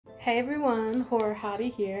Hey everyone, Horror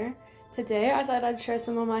Hottie here. Today I thought I'd share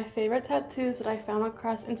some of my favorite tattoos that I found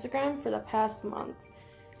across Instagram for the past month.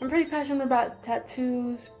 I'm pretty passionate about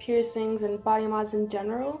tattoos, piercings, and body mods in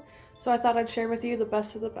general, so I thought I'd share with you the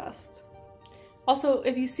best of the best. Also,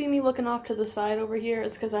 if you see me looking off to the side over here,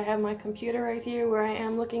 it's because I have my computer right here where I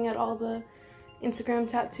am looking at all the Instagram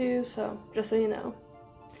tattoos, so just so you know.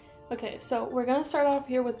 Okay, so we're gonna start off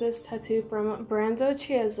here with this tattoo from Brando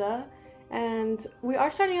Chiesa. And we are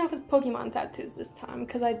starting off with Pokemon tattoos this time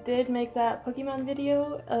because I did make that Pokemon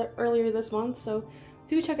video earlier this month, so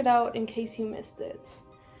do check it out in case you missed it.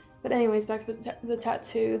 But anyways, back to the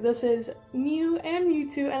tattoo. This is Mew and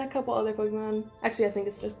Mewtwo and a couple other Pokemon. Actually, I think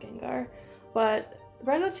it's just Gengar. But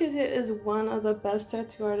Brando Chiesa is one of the best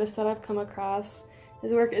tattoo artists that I've come across.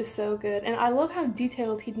 His work is so good, and I love how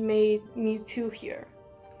detailed he'd made Mewtwo here.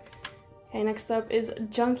 Okay, next up is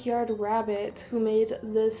Junkyard Rabbit, who made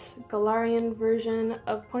this Galarian version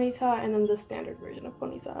of Ponyta and then the standard version of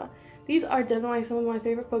Ponyta. These are definitely some of my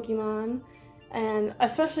favorite Pokemon, and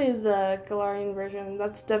especially the Galarian version.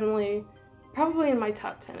 That's definitely probably in my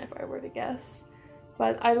top 10 if I were to guess.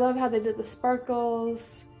 But I love how they did the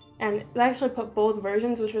sparkles, and they actually put both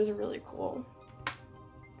versions, which was really cool.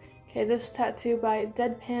 Okay, this tattoo by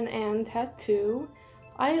Deadpan and Tattoo.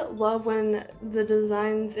 I love when the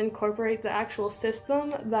designs incorporate the actual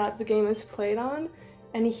system that the game is played on,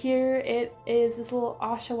 and here it is this little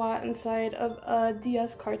Oshawott inside of a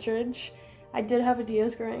DS cartridge. I did have a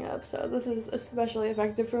DS growing up, so this is especially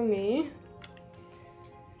effective for me.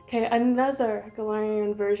 Okay, another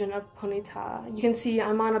Galarian version of Ponyta. You can see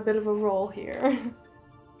I'm on a bit of a roll here.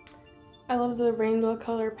 I love the rainbow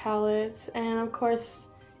color palette, and of course,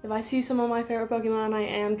 if I see some of my favorite Pokemon, I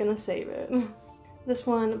am gonna save it. This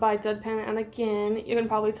one by Deadpan, and again, you can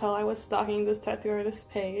probably tell I was stalking this tattoo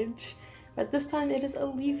artist page, but this time it is a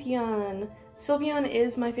Leafeon. Sylveon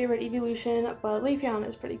is my favorite evolution, but Leafeon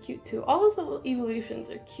is pretty cute too. All of the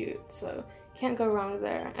evolutions are cute, so can't go wrong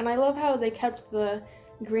there. And I love how they kept the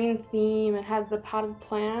green theme and had the potted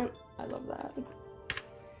plant. I love that.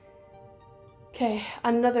 Okay,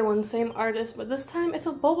 another one, same artist, but this time it's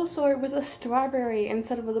a Bulbasaur with a strawberry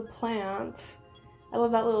instead of with a plant. I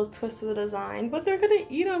love that little twist of the design, but they're gonna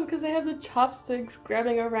eat him because they have the chopsticks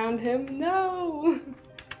grabbing around him. No!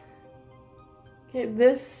 Okay,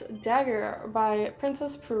 this dagger by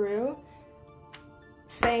Princess Peru.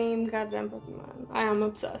 Same goddamn Pokemon. I am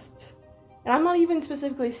obsessed. And I'm not even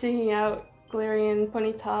specifically seeking out Galarian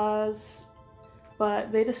Ponytas, but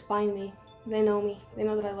they just find me. They know me. They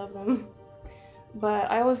know that I love them. But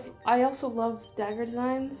I also love dagger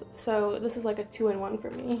designs, so this is like a 2-in-1 for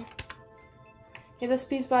me. Okay, this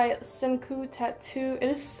piece by Senku Tattoo. It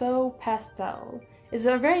is so pastel. It's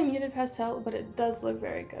a very muted pastel, but it does look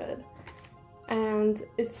very good. And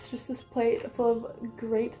it's just this plate full of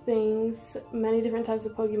great things, many different types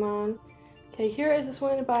of Pokemon. Okay, here is this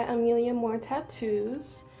one by Amelia Moore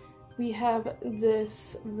Tattoos. We have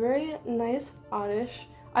this very nice Oddish.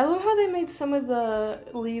 I love how they made some of the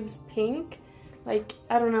leaves pink. Like,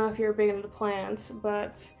 I don't know if you're big into plants,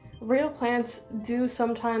 but real plants do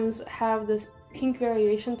sometimes have this pink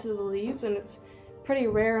variation to the leaves, and it's pretty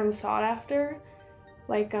rare and sought after.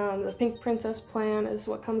 Like the Pink Princess plant is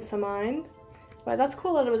what comes to mind. But that's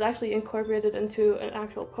cool that it was actually incorporated into an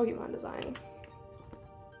actual Pokemon design.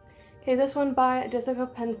 Okay, this one by Jessica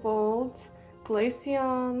Penfold,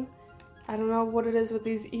 Glaceon. I don't know what it is with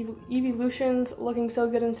these evolutions looking so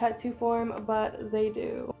good in tattoo form, but they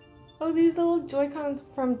do. Oh, these little Joy-Cons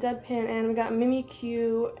from Deadpan, and we got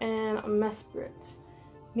Mimikyu and Mesprit.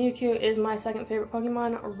 Mewtwo is my second favorite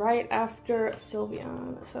Pokemon right after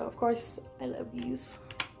Sylveon, so of course I love these.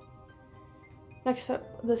 Next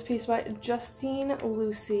up, this piece by Justine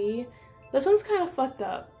Lucy. This one's kind of fucked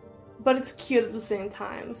up, but it's cute at the same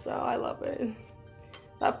time, so I love it.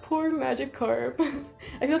 That poor Magikarp.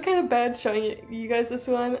 I feel kind of bad showing you guys this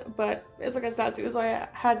one, but it's like a tattoo, so I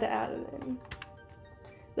had to add it in.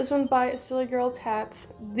 This one by Silly Girl Tats.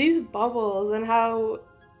 These bubbles and how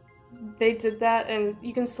they did that, and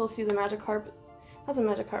you can still see the Magikarp, not the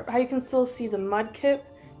Magikarp, how you can still see the Mudkip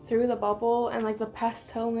through the bubble and like the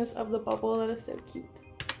pastelness of the bubble. That is so cute.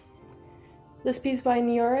 This piece by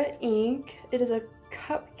Niora Inc. It is a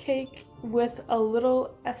cupcake with a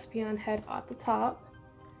little Espeon head at the top.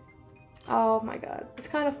 Oh my god, it's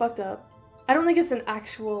kind of fucked up. I don't think it's an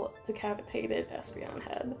actual decapitated Espeon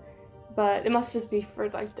head, but it must just be for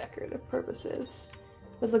like decorative purposes.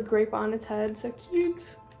 With a grape on its head, so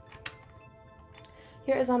cute.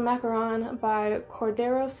 Here is a macaron by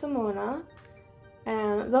Cordero Simona,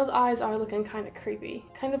 and those eyes are looking kind of creepy.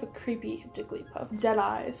 Kind of a creepy Jigglypuff. Dead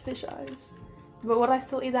eyes, fish eyes. But would I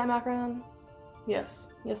still eat that macaron? Yes.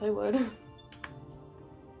 Yes, I would.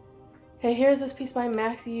 Okay, here's this piece by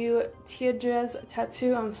Matthew Tiedre's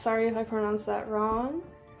Tattoo. I'm sorry if I pronounced that wrong,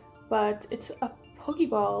 but it's a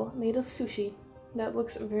Pokeball made of sushi. That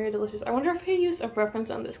looks very delicious. I wonder if he used a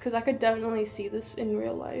reference on this, because I could definitely see this in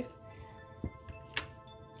real life.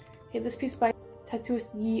 Okay, this piece by Tattoos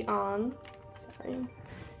Yeon. Sorry.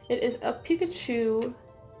 It is a Pikachu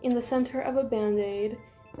in the center of a band-aid.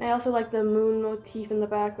 And I also like the moon motif in the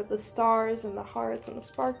back with the stars and the hearts and the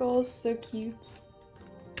sparkles. So cute.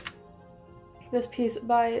 This piece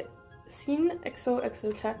by Sin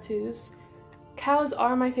XOXO Tattoos. Cows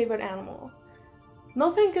are my favorite animal.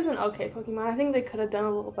 Miltank is an okay Pokemon. I think they could have done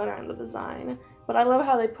a little better on the design. But I love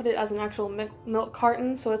how they put it as an actual milk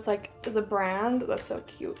carton, so it's like the brand. That's so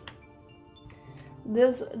cute.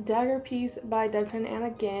 This dagger piece by Deadpan, and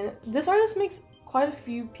again, this artist makes quite a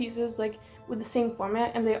few pieces like with the same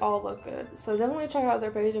format, and they all look good. So definitely check out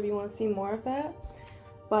their page if you want to see more of that.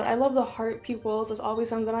 But I love the heart pupils. It's always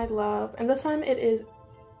something I love. And this time it is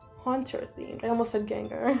Haunter themed. I almost said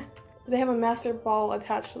Gengar. They have a master ball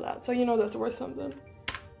attached to that, so you know that's worth something.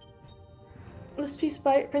 This piece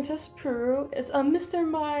by Princess Peru is a Mr.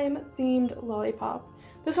 Mime themed lollipop.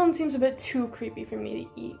 This one seems a bit too creepy for me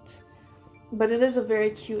to eat, but it is a very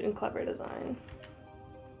cute and clever design.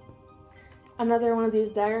 Another one of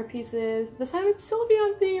these dagger pieces. This time it's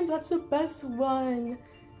Sylveon themed. That's the best one.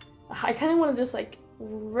 I kind of want to just like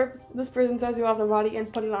rip this person's tattoo off their body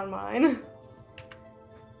and put it on mine.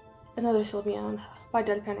 Another Sylveon by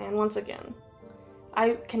Deadpan, and once again,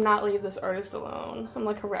 I cannot leave this artist alone. I'm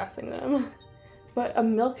like harassing them. But a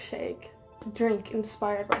milkshake drink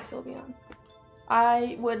inspired by Sylveon.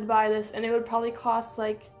 I would buy this, and it would probably cost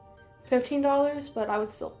like $15, but I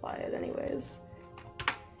would still buy it anyways.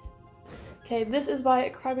 Okay, this is by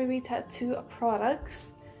Crybaby Tattoo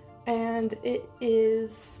Products, and it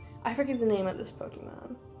is, I forget the name of this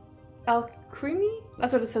Pokemon. Alcremie?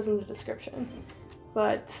 That's what it says in the description.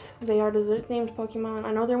 But they are dessert-themed Pokemon.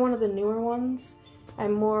 I know they're one of the newer ones.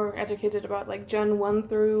 I'm more educated about like Gen 1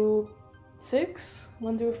 through 6?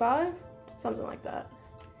 1 through 5? Something like that.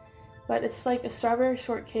 But it's like a strawberry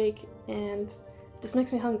shortcake and just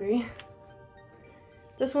makes me hungry.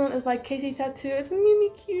 This one is by Casey Tattoo. It's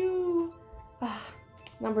Mimikyu!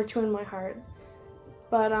 Number 2 in my heart.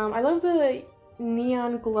 But I love the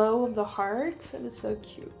neon glow of the heart. It is so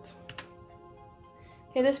cute.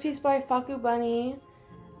 Okay, this piece by Faku Bunny,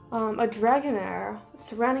 a Dragonair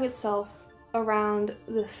surrounding itself around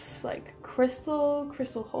this like crystal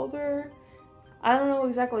holder. I don't know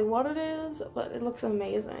exactly what it is, but it looks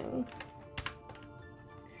amazing.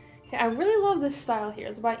 Okay, I really love this style here.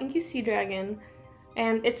 It's by Inky Sea Dragon,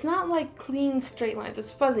 and it's not like clean straight lines,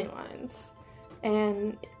 it's fuzzy lines.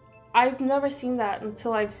 And I've never seen that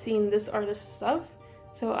until I've seen this artist's stuff,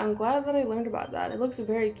 so I'm glad that I learned about that. It looks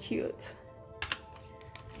very cute.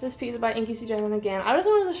 This piece by Inky Sea Dragon again. I just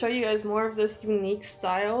wanted to show you guys more of this unique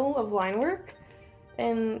style of line work.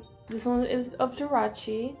 And this one is of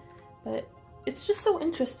Jirachi, but it's just so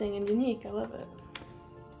interesting and unique. I love it.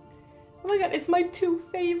 Oh my god, it's my 2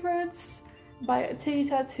 favorites by Titty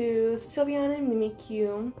Tattoos, Sylveon and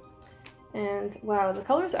Mimikyu. And wow, the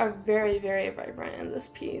colors are very, very vibrant in this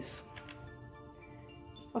piece.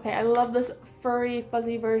 Okay, I love this furry,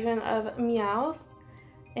 fuzzy version of Meowth.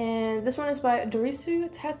 And this one is by Dorisu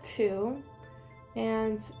Tattoo,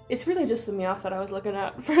 and it's really just the Meowth that I was looking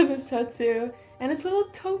at for this tattoo, and it's little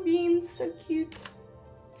toe beans, so cute.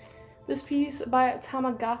 This piece by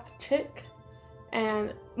Tamagath Chick,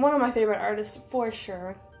 and one of my favorite artists for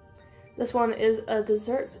sure. This one is a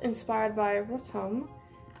dessert inspired by Rotom,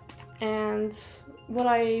 and would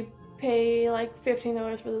I pay like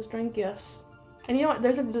 $15 for this drink? Yes. And you know what,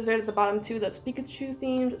 there's a dessert at the bottom too that's Pikachu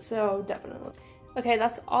themed, so definitely. Okay,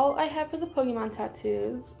 that's all I have for the Pokemon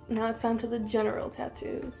tattoos. Now it's time to the general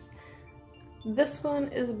tattoos. This one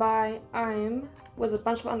is by I'm, with a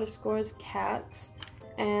bunch of underscores, Cat.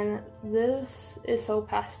 And this is so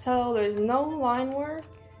pastel. There's no line work.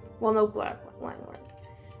 Well, no black line work.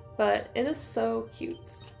 But it is so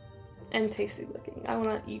cute. And tasty looking. I want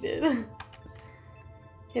to eat it.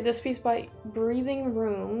 Okay, this piece by Breathing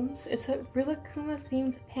Rooms. It's a Rilakkuma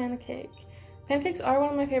themed pancake. Pancakes are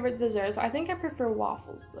one of my favorite desserts. I think I prefer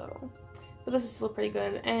waffles though, but this is still pretty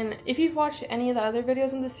good. And if you've watched any of the other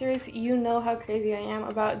videos in this series, you know how crazy I am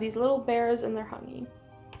about these little bears and their honey.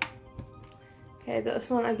 Okay, this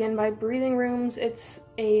one again by Breathing Rooms. It's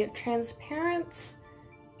a transparent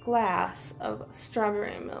glass of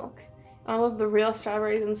strawberry milk. I love the real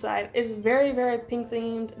strawberries inside. It's very, very pink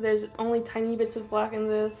themed. There's only tiny bits of black in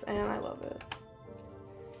this, and I love it.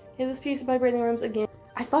 Okay, this piece by Breathing Rooms again.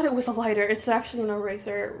 I thought it was a lighter. It's actually an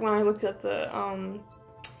eraser when I looked at the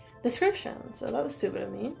description, so that was stupid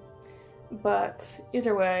of me. But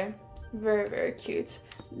either way, very, very cute.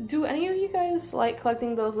 Do any of you guys like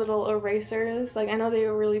collecting those little erasers? Like, I know they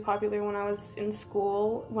were really popular when I was in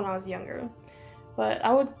school, when I was younger. But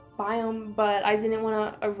I would buy them, but I didn't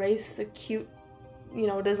want to erase the cute, you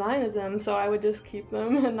know, design of them, so I would just keep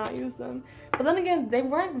them and not use them. But then again, they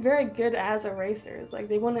weren't very good as erasers. Like,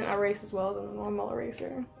 they wouldn't erase as well as a normal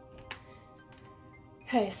eraser.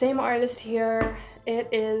 Okay, same artist here. It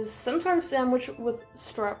is some sort of sandwich with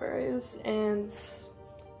strawberries, and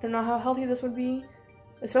I don't know how healthy this would be,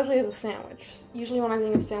 especially as a sandwich. Usually when I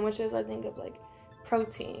think of sandwiches, I think of like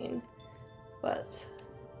protein, but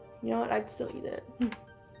you know what, I'd still eat it.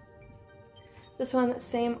 This one,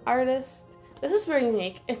 same artist. This is very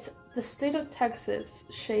unique. It's the state of Texas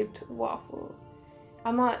shaped waffle.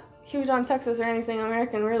 I'm not huge on Texas or anything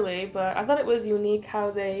American really, but I thought it was unique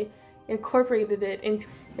how they incorporated it into.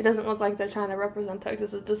 It doesn't look like they're trying to represent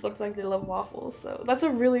Texas, it just looks like they love waffles, so that's a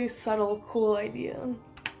really subtle, cool idea.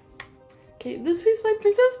 Okay, this piece by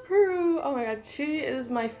Princess Peru. Oh my god, she is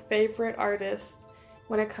my favorite artist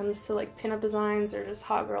when it comes to like pinup designs or just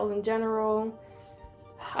hot girls in general.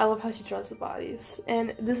 I love how she draws the bodies.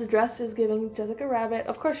 And this dress is giving Jessica Rabbit.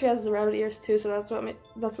 Of course she has the rabbit ears too, so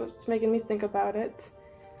that's what's making me think about it.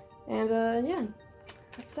 And yeah,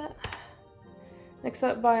 that's that. Next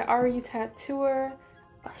up by Ari Tattooer,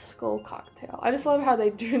 a skull cocktail. I just love how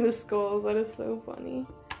they drew the skulls, that is so funny.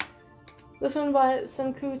 This one by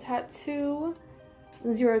Senku Tattoo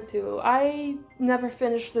 02. I never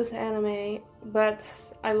finished this anime, but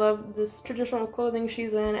I love this traditional clothing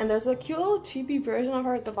she's in, and there's a cute little chibi version of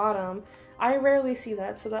her at the bottom. I rarely see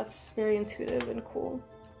that, so that's very intuitive and cool.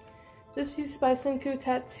 This piece by Senku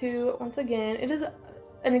Tattoo, once again, it is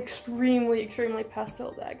an extremely, extremely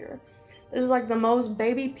pastel dagger. This is like the most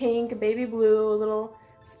baby pink, baby blue, little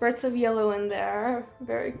spurts of yellow in there.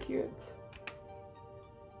 Very cute.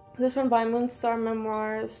 This one by Moonstar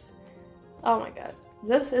Memoirs. Oh my god.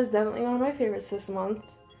 This is definitely one of my favorites this month.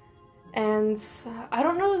 And I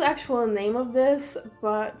don't know the actual name of this,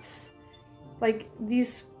 but like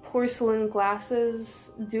these porcelain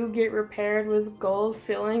glasses do get repaired with gold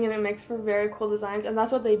filling and it makes for very cool designs, and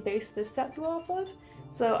that's what they based this tattoo off of.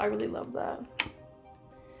 So I really love that.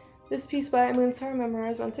 This piece by Moonstar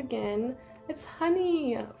Memoirs, once again. It's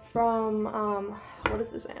Honey from, what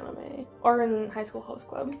is this anime? Oregon High School Host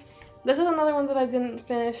Club. This is another one that I didn't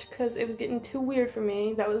finish because it was getting too weird for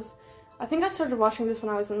me. I think I started watching this when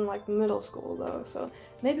I was in like middle school though, so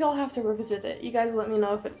maybe I'll have to revisit it. You guys let me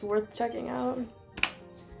know if it's worth checking out.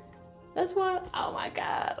 This one, oh my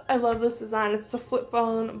god, I love this design. It's a flip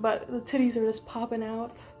phone, but the titties are just popping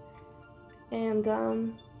out. And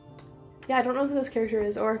yeah, I don't know who this character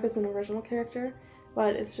is or if it's an original character,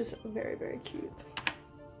 but it's just very, very cute.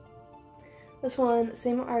 This one,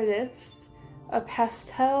 same artist, a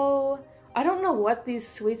pastel. I don't know what these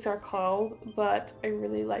sweets are called, but I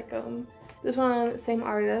really like them. This one, same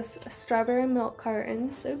artist, a strawberry milk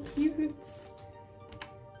carton, so cute.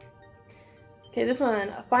 Okay, this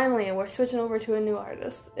one, finally, we're switching over to a new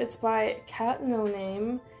artist. It's by Cat No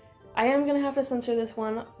Name. I am gonna have to censor this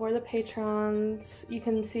one for the patrons. You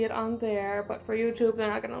can see it on there, but for YouTube, they're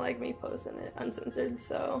not gonna like me posting it uncensored,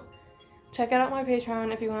 so check it out my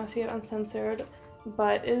Patreon if you want to see it uncensored.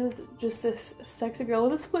 But it is just this sexy girl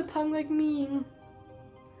with a split tongue like me.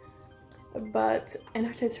 And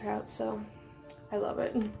her tits are out, so I love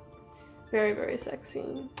it. Very, very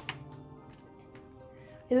sexy.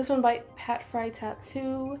 Okay, this one by Pat Fry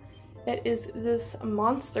Tattoo. It is this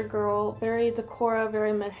monster girl, very Decora,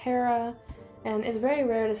 very Menhera, and it's very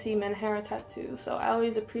rare to see Menhera tattoos, so I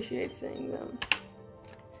always appreciate seeing them.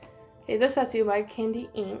 Okay, this tattoo by Candy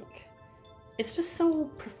Ink. It's just so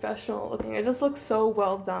professional looking. It just looks so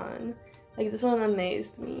well done. Like, this one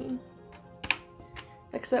amazed me.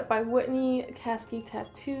 Next up by Whitney Caskey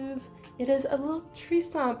Tattoos. It is a little tree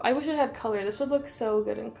stump. I wish it had color. This would look so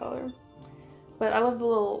good in color. But I love the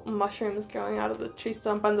little mushrooms growing out of the tree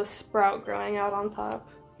stump and the sprout growing out on top.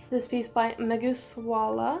 This piece by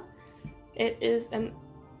Meguswala. It is an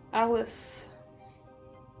Alice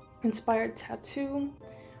inspired tattoo.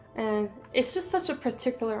 And it's just such a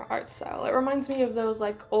particular art style. It reminds me of those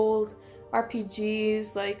like old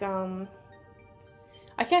RPGs, like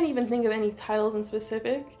I can't even think of any titles in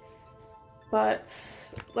specific, but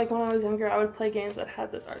like when I was younger I would play games that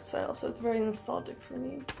had this art style, so it's very nostalgic for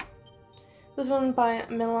me. This one by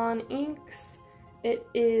Milan Inks. It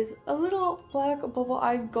is a little black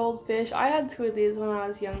bubble-eyed goldfish. I had two of these when I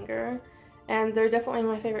was younger, and they're definitely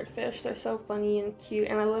my favorite fish. They're so funny and cute,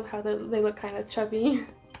 and I love how they look kind of chubby.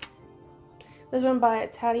 This one by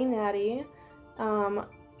Tatty Natty.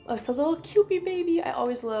 It's a little Cupid baby. I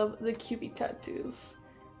always love the Cupid tattoos.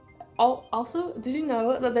 Also, did you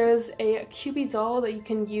know that there's a Cupid doll that you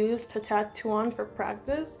can use to tattoo on for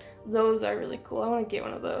practice? Those are really cool. I want to get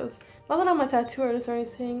one of those. Not that I'm a tattoo artist or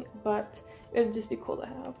anything, but it would just be cool to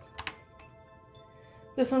have.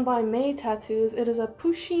 This one by May Tattoos. It is a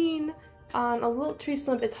pusheen on a little tree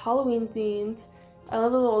stump. It's Halloween themed. I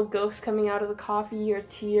love the little ghost coming out of the coffee or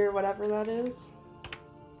tea or whatever that is.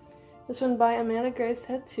 This one by Amanda Grace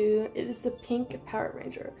Tattoo. It is the pink Power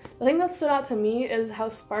Ranger. The thing that stood out to me is how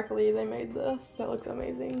sparkly they made this. That looks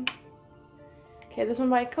amazing. Okay, this one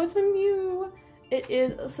by Kosamu. It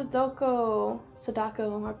is Sadako.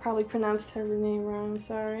 I probably pronounced her name wrong, I'm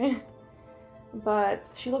sorry. But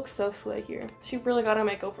she looks so slay here. She really got a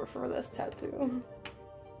makeover for this tattoo.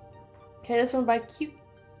 Okay, this one by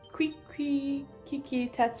Kiki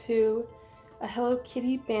Tattoo. A Hello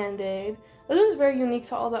Kitty Band-Aid. This one's very unique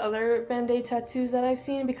to all the other Band-Aid tattoos that I've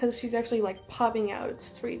seen because she's actually like popping out.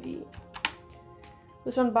 It's 3D.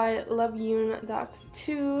 This one by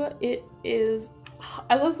LoveYoon.2. It is...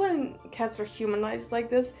 I love when cats are humanized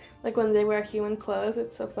like this, like when they wear human clothes.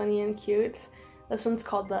 It's so funny and cute. This one's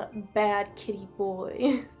called the Bad Kitty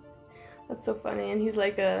Boy. That's so funny, and he's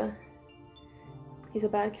like he's a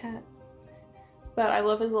bad cat. But I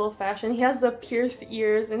love his little fashion. He has the pierced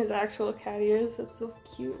ears and his actual cat ears. It's so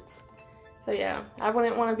cute. So yeah, I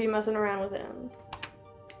wouldn't want to be messing around with him.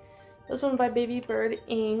 This one by Baby Bird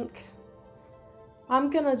Ink. I'm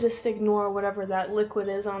gonna just ignore whatever that liquid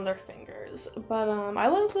is on their fingers. But I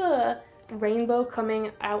love the rainbow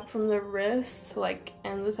coming out from the wrist, like,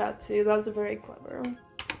 and the tattoo. That's very clever.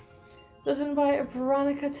 This one by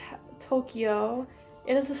Veronica Tokyo.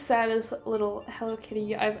 It is the saddest little Hello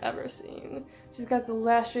Kitty I've ever seen. She's got the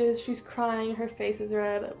lashes, she's crying, her face is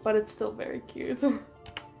red, but it's still very cute.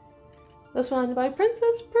 This one by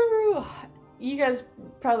Princess Peru. You guys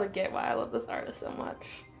probably get why I love this artist so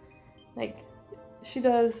much. Like, she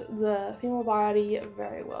does the female body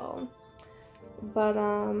very well. But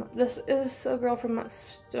this is a girl from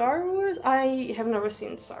Star Wars. I have never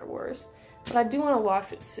seen Star Wars, but I do want to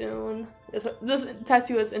watch it soon. This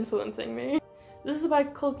tattoo is influencing me. This is by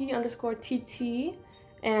Kulki_TT,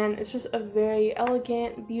 and it's just a very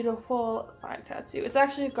elegant, beautiful flag tattoo. It's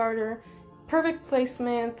actually a garter. Perfect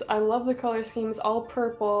placement. I love the color scheme. It's all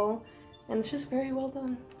purple, and it's just very well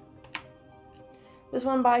done. This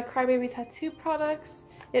one by Crybaby Tattoo Products.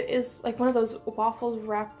 It is like one of those waffles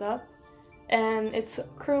wrapped up, and it's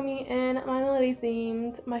Chromie and My Melody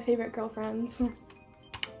themed, my favorite girlfriends.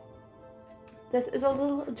 This is a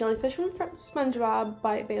little jellyfish from SpongeBob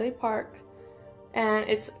by Bailey Park. And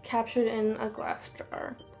it's captured in a glass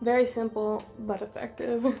jar. Very simple, but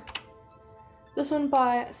effective. This one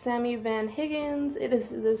by Sammy Van Higgins. It is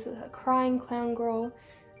this crying clown girl.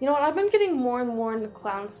 You know what, I've been getting more and more into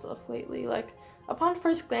clown stuff lately. Like, upon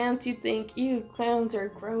first glance, you'd think, ew, clowns are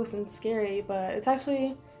gross and scary, but it's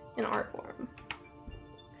actually an art form.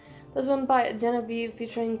 This one by Genevieve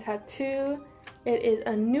featuring Tattoo. It is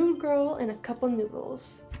a nude girl and a cup of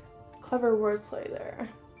noodles. Clever wordplay there.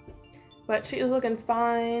 But she is looking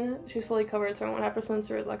fine. She's fully covered, so I won't have to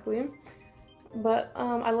censor it, luckily. But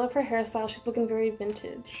I love her hairstyle. She's looking very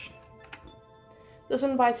vintage. This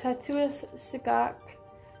one by Tattooist Sigak.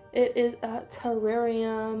 It is a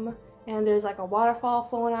terrarium, and there's like a waterfall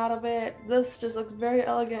flowing out of it. This just looks very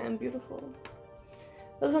elegant and beautiful.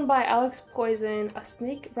 This one by Alex Poison. A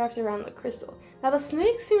snake wraps around the crystal. Now the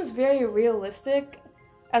snake seems very realistic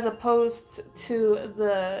as opposed to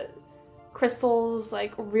the crystal's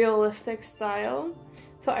like realistic style.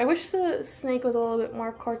 So I wish the snake was a little bit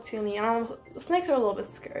more cartoony, and snakes are a little bit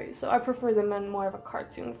scary, so I prefer them in more of a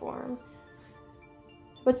cartoon form.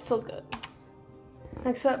 But still good.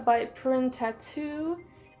 Next up by Prin Tattoo.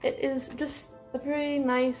 It is just a very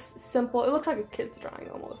nice, simple, it looks like a kid's drawing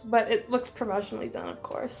almost, but it looks professionally done, of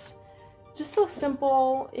course. Just so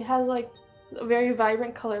simple. It has like a very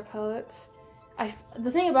vibrant color palette. The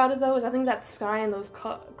thing about it though is I think that sky and those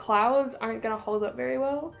clouds aren't gonna hold up very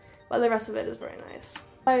well, but the rest of it is very nice.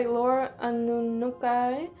 By Laura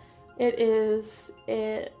Anunukai, it is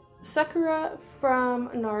a Sakura from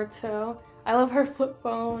Naruto. I love her flip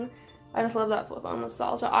phone. I just love that flip phone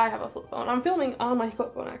nostalgia. I have a flip phone. I'm filming on my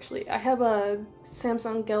flip phone actually. I have a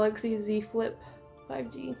Samsung Galaxy Z Flip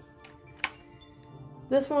 5G.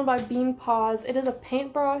 This one by Bean Paws. It is a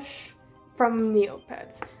paintbrush from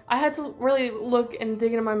Neopets. I had to really look and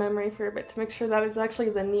dig into my memory for a bit to make sure that it's actually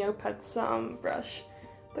the Neopets brush.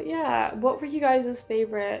 But yeah, what were you guys'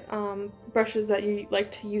 favorite brushes that you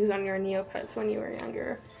like to use on your Neopets when you were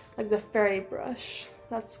younger? Like the fairy brush.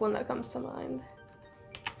 That's one that comes to mind.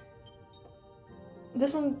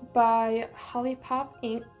 This one by Lollipop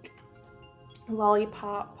Ink.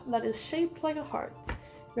 Lollipop that is shaped like a heart.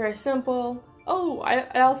 Very simple. Oh,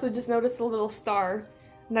 I also just noticed a little star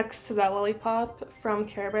next to that lollipop from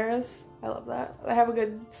Care Bears. I love that. I have a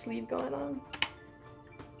good sleeve going on.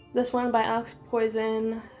 This one by Alex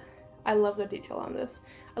Poison. I love the detail on this.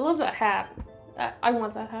 I love that hat. I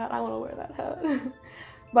want that hat. I want to wear that hat.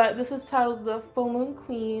 But this is titled The Full Moon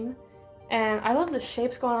Queen. And I love the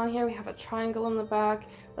shapes going on here. We have a triangle in the back,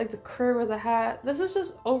 like the curve of the hat. This is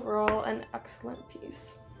just overall an excellent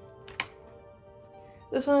piece.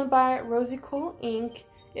 This one by Rosy Coal Ink.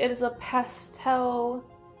 It is a pastel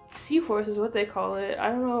seahorse is what they call it. I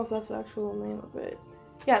don't know if that's the actual name of it.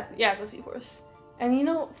 Yeah, it's a seahorse. And you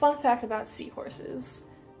know, fun fact about seahorses.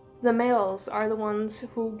 The males are the ones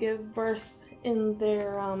who give birth in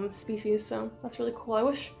their species, so that's really cool. I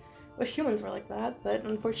wish humans were like that, but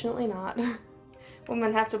unfortunately not.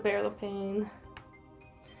 Women have to bear the pain.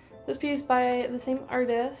 This piece by the same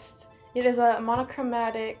artist. It is a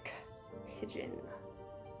monochromatic pigeon.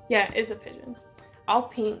 Yeah, it's a pigeon. All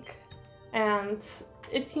pink, and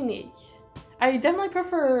it's unique. I definitely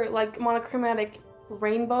prefer like monochromatic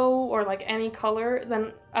rainbow or like any color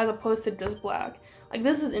than as opposed to just black. Like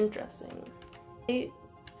this is interesting.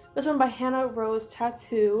 This one by Hannah Rose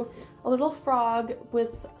Tattoo. A little frog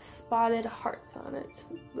with spotted hearts on it.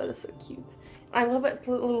 That is so cute. I love it.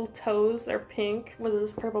 The little toes are pink with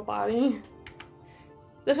this purple body.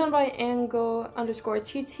 This one by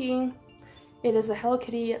Ango_TT. It is a Hello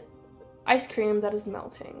Kitty ice cream that is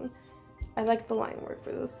melting. I like the line work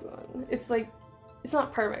for this one. It's like, it's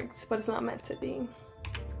not perfect, but it's not meant to be.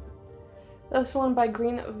 This one by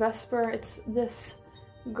Green Vesper. It's this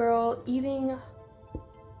girl eating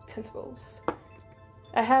tentacles.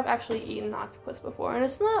 I have actually eaten octopus before, and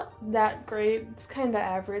it's not that great. It's kind of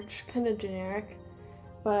average, kind of generic.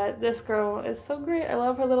 But this girl is so great. I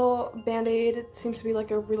love her little band-aid. It seems to be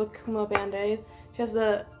like a Rilakkuma band-aid. She has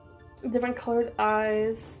the different colored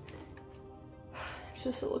eyes.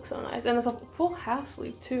 It looks so nice. And it's a full half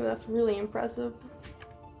sleeve too. That's really impressive.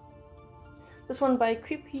 This one by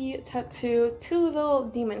Creepy Tattoo. Two little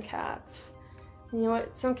demon cats. You know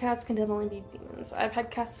what? Some cats can definitely be demons. I've had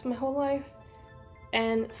cats my whole life,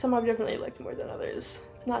 and some I've definitely liked more than others.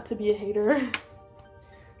 Not to be a hater.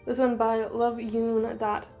 This one by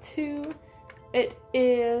LoveYoon.2. It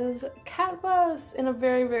is Cat Bus in a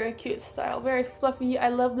very, very cute style. Very fluffy. I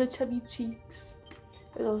love the chubby cheeks.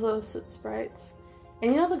 There's also soot sprites.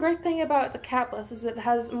 And you know the great thing about the Cat Bus is it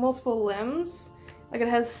has multiple limbs. Like it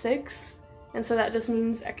has 6, and so that just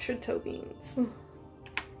means extra toe beans.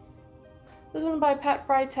 This one by Pat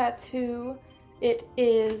Fry Tattoo. It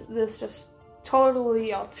is this just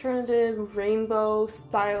totally alternative rainbow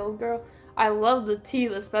style girl. I love the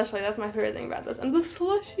teeth especially. That's my favorite thing about this. And the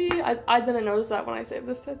slushy. I didn't notice that when I saved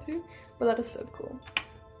this tattoo, but that is so cool.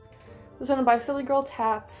 This one by Silly Girl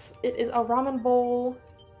Tats. It is a ramen bowl,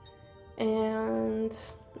 and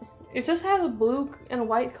it just has a blue and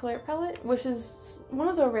white color palette, which is one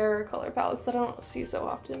of the rarer color palettes that I don't see so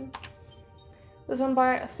often. This one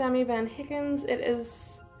by Sammy Van Hickens. It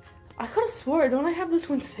is, I could have swore, don't I have this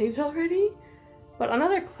one saved already? But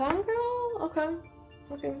another clown girl?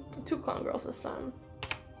 Okay, 2 clown girls this time.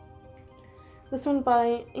 This one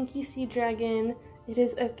by Inky Sea Dragon. It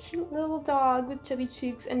is a cute little dog with chubby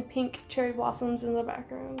cheeks and pink cherry blossoms in the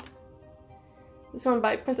background. This one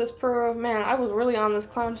by Princess Pearl. Man, I was really on this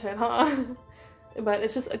clown shit, huh? But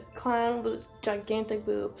it's just a clown with gigantic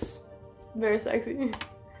boobs. Very sexy.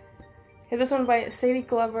 Okay, this one by Sadie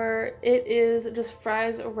Glover. It is just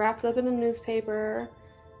fries wrapped up in a newspaper.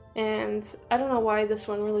 And I don't know why this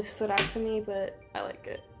one really stood out to me, but I like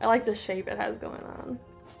it. I like the shape it has going on.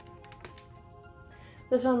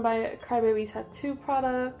 This one by Crybaby Tattoo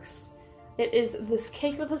Products. It is this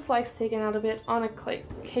cake with a slice taken out of it on a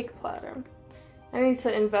cake platter. I need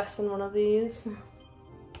to invest in one of these.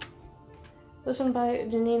 This one by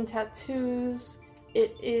Janine Tattoos.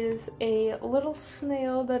 It is a little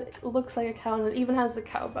snail that looks like a cow, and it even has the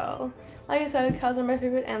cowbell. Like I said, cows are my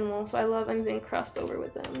favorite animal, so I love anything crossed over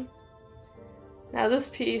with them. Now this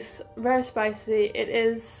piece, very spicy. It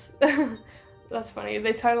is, that's funny,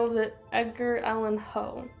 they titled it Edgar Allan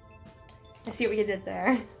Poe. I see what you did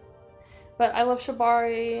there. But I love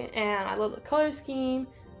Shibari, and I love the color scheme.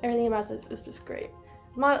 Everything about this is just great.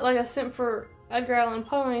 I'm not like a simp for Edgar Allan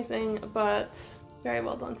Poe or anything, but very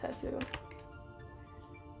well done tattoo.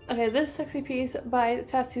 Okay, this sexy piece by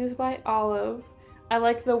Tattoos by Olive. I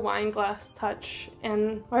like the wine glass touch,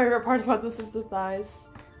 and my favorite part about this is the thighs.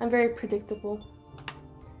 I'm very predictable.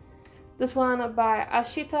 This one by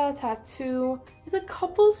Ashita Tattoo. It's a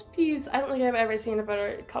couples piece. I don't think I've ever seen a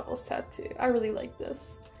better couples tattoo. I really like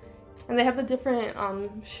this. And they have the different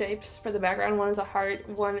shapes for the background. One is a heart,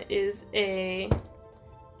 one is a,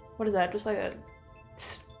 what is that? Just like a,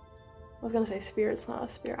 I was gonna say sphere, it's not a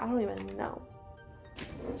sphere. I don't even know.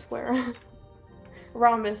 I swear.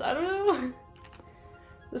 Rhombus, I don't know.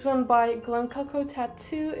 This one by Glencoco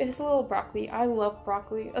Tattoo. It's a little broccoli. I love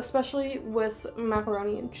broccoli, especially with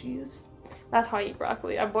macaroni and cheese. That's how I eat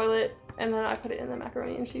broccoli. I boil it and then I put it in the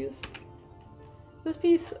macaroni and cheese. This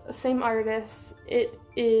piece, same artist. It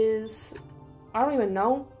is, I don't even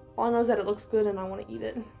know. All I know is that it looks good and I want to eat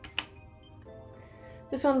it.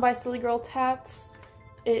 This one by Silly Girl Tats.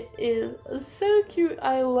 It is so cute.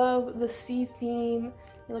 I love the sea theme.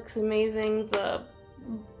 It looks amazing. The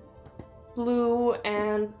blue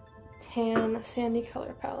and tan sandy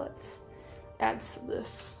color palette adds to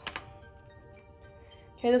this.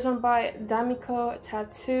 Okay, this one by Damiko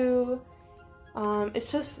Tattoo. It's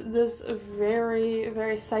just this very,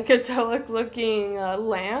 very psychedelic looking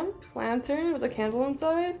lantern with a candle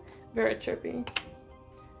inside. Very trippy.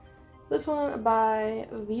 This one by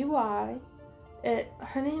VY.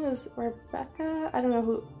 Her name is Rebecca. I don't know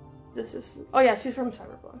who this is. Oh yeah, she's from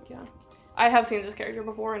Cyberpunk, yeah. I have seen this character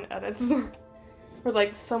before in edits. Or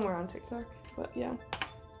like somewhere on TikTok, but yeah.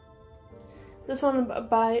 This one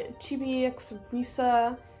by Chibi X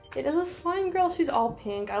Risa. It is a slime girl. She's all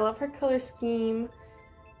pink. I love her color scheme.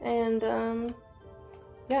 And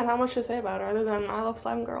yeah, not much to say about her other than I love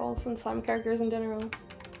slime girls and slime characters in general.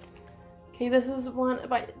 Okay, this is one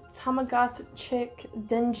by Tamagoth Chick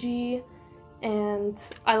Denji. And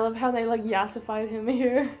I love how they like yassified him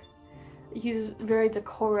here. He's very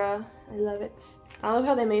Decora. I love it. I love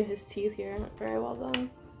how they made his teeth here. Very well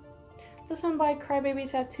done. This one by Crybaby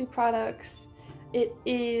Tattoo Products. It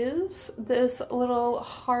is this little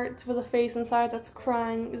heart with a face inside that's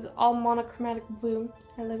crying. It's all monochromatic blue.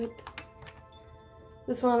 I love it.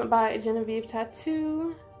 This one by Genevieve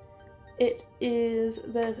Tattoo. It is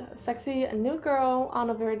this sexy new girl on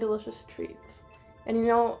a very delicious treat. And you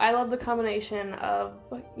know, I love the combination of,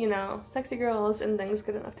 you know, sexy girls and things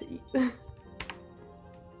good enough to eat.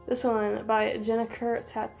 This one by Jennifer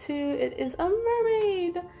Tattoo. It is a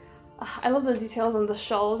mermaid. I love the details on the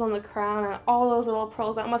shells on the crown and all those little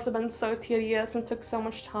pearls. That must have been so tedious and took so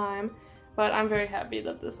much time. But I'm very happy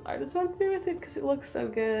that this artist went through with it because it looks so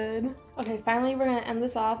good. Okay, finally we're going to end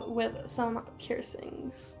this off with some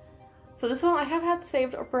piercings. So this one I have had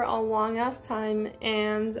saved for a long ass time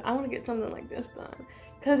and I want to get something like this done.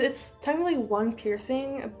 Because it's technically one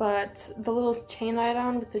piercing, but the little chain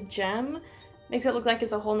item with the gem makes it look like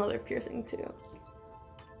it's a whole nother piercing too.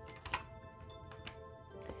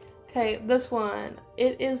 Okay, this one,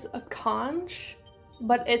 it is a conch,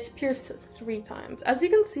 but it's pierced 3 times. As you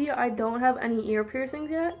can see, I don't have any ear piercings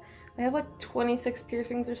yet. I have like 26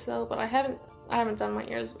 piercings or so, but I haven't done my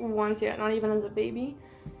ears once yet, not even as a baby.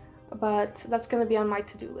 But that's gonna be on my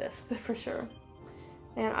to-do list for sure.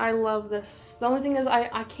 And I love this. The only thing is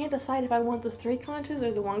I can't decide if I want the 3 conches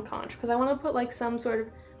or the 1 conch, because I want to put like some sort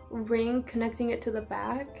of ring connecting it to the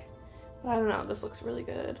back. But I don't know, this looks really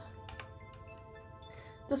good.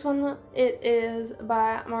 This one, it is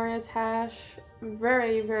by Maria Tash.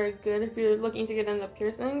 Very, very good if you're looking to get into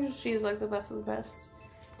piercings. She's like the best of the best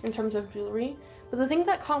in terms of jewelry. But the thing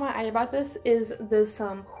that caught my eye about this is this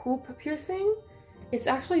hoop piercing. It's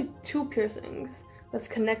actually 2 piercings that's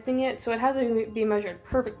connecting it, so it has to be measured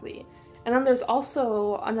perfectly. And then there's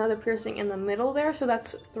also another piercing in the middle there, so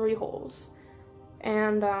that's 3 holes.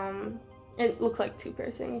 And it looks like 2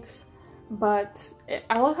 piercings. But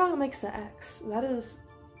I love how it makes the X. That is,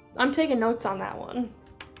 I'm taking notes on that one.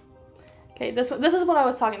 Okay, this is what I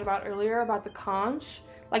was talking about earlier about the conch.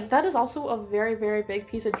 Like, that is also a very, very big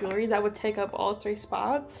piece of jewelry that would take up all 3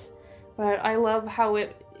 spots. But I love how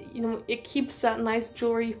it, you know, it keeps that nice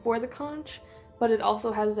jewelry for the conch, but it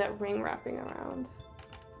also has that ring wrapping around.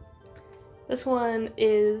 This one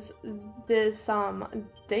is this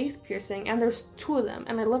daith piercing, and there's 2 of them.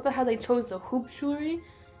 And I love how they chose the hoop jewelry,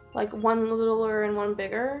 like one littler and one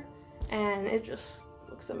bigger, and it just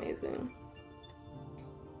looks amazing.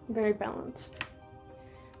 Very balanced.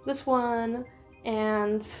 This one,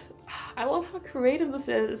 and I love how creative this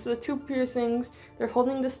is. It's the 2 piercings. They're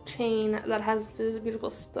holding this chain that has this beautiful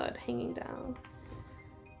stud hanging down.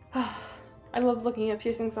 I love looking at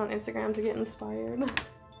piercings on Instagram to get inspired.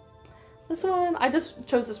 This one, I just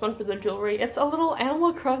chose this one for the jewelry. It's a little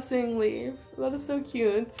Animal Crossing leaf. That is so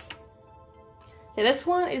cute. Yeah, this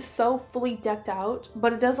one is so fully decked out,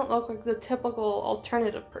 but it doesn't look like the typical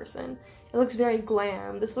alternative person. It looks very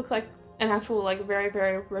glam. This looks like an actual, like, very,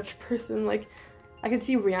 very rich person. Like, I could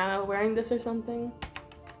see Rihanna wearing this or something.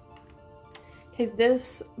 Okay,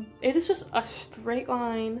 it is just a straight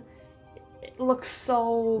line. It looks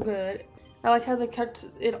so good. I like how they kept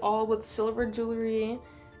it all with silver jewelry,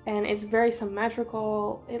 and it's very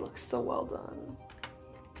symmetrical. It looks so well done.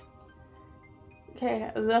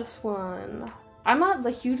 Okay, this one. I'm not the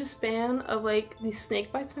hugest fan of like these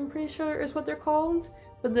snake bites, I'm pretty sure is what they're called,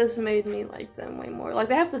 but this made me like them way more. Like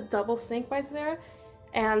they have the double snake bites there,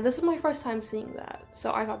 and this is my first time seeing that,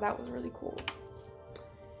 so I thought that was really cool.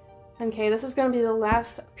 Okay, this is gonna be the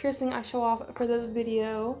last piercing I show off for this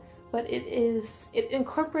video, but it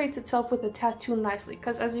incorporates itself with the tattoo nicely,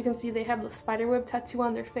 because as you can see they have the spiderweb tattoo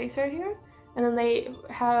on their face right here, and then they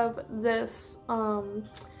have this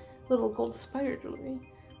little gold spider jewelry.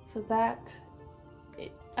 So that,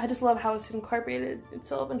 I just love how it's incorporated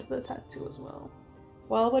itself into the tattoo as well.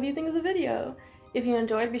 Well, what do you think of the video? If you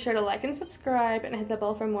enjoyed, be sure to like and subscribe and hit the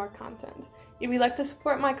bell for more content. If you'd like to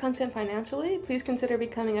support my content financially, please consider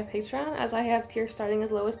becoming a patron, as I have tiers starting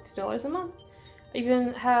as low as $2 a month. I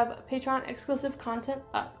even have Patreon exclusive content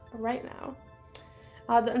up right now.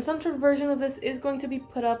 The uncensored version of this is going to be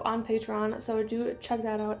put up on Patreon, so do check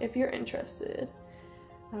that out if you're interested.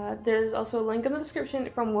 There's also a link in the description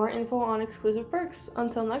for more info on exclusive perks.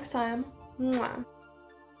 Until next time, mwah.